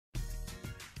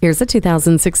Here's a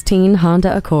 2016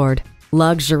 Honda Accord.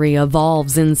 Luxury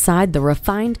evolves inside the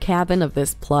refined cabin of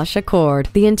this plush Accord.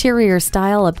 The interior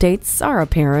style updates are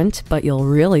apparent, but you'll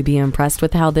really be impressed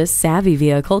with how this savvy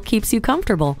vehicle keeps you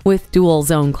comfortable with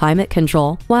dual-zone climate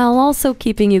control, while also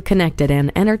keeping you connected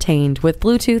and entertained with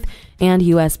Bluetooth and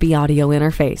USB audio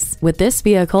interface. With this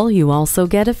vehicle, you also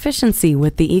get efficiency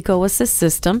with the Eco Assist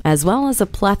system, as well as a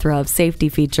plethora of safety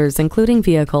features, including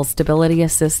vehicle stability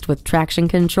assist with traction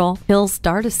control, hill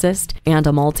start assist, and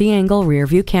a multi-angle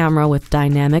rear-view camera with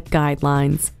dynamic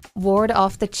guidelines. Ward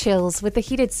off the chills with the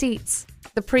heated seats.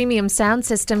 The premium sound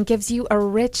system gives you a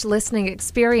rich listening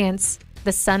experience.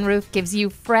 The sunroof gives you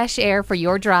fresh air for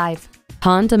your drive.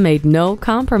 Honda made no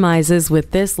compromises with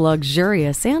this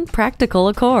luxurious and practical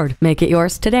Accord. Make it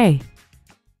yours today.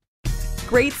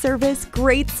 Great service,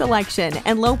 great selection,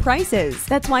 and low prices.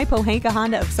 That's why Pohanka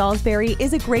Honda of Salisbury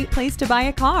is a great place to buy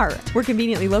a car. We're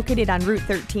conveniently located on Route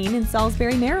 13 in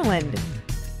Salisbury, Maryland.